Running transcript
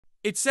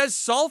It says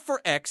solve for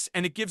x,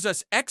 and it gives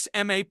us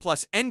xma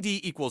plus nd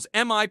equals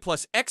mi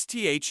plus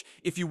xth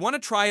if you want to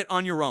try it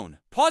on your own.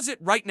 Pause it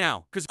right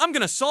now, because I'm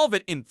going to solve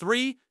it in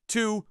 3,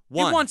 2,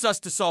 1. It wants us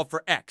to solve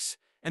for x,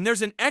 and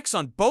there's an x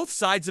on both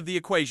sides of the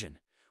equation.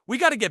 We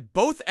got to get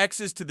both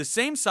x's to the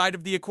same side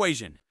of the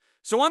equation.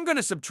 So I'm going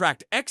to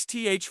subtract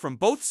xth from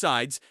both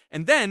sides,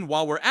 and then,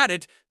 while we're at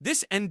it,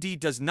 this nd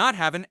does not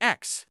have an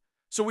x.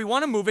 So we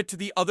want to move it to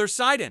the other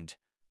side end.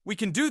 We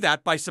can do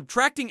that by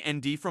subtracting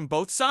nd from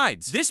both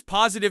sides. This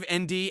positive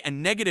nd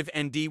and negative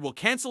nd will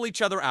cancel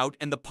each other out,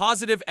 and the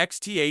positive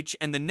xth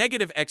and the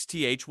negative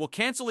xth will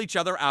cancel each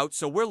other out,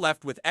 so we're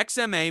left with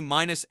xma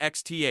minus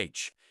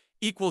xth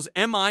equals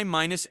mi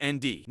minus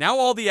nd. Now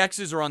all the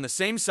x's are on the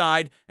same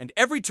side, and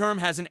every term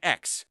has an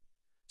x.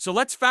 So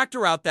let's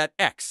factor out that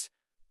x.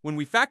 When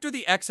we factor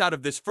the x out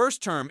of this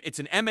first term, it's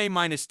an ma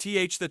minus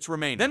th that's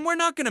remaining. Then we're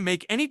not going to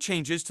make any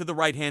changes to the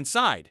right-hand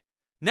side.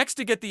 Next,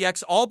 to get the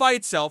x all by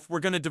itself, we're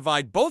going to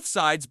divide both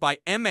sides by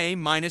ma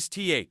minus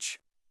th.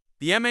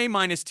 The ma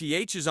minus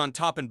th is on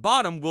top and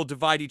bottom will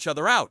divide each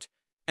other out,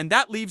 and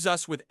that leaves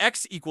us with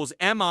x equals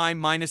mi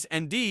minus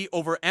nd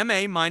over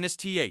ma minus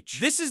th.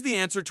 This is the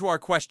answer to our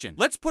question.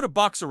 Let's put a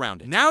box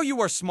around it. Now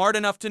you are smart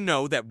enough to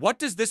know that what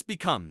does this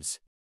becomes?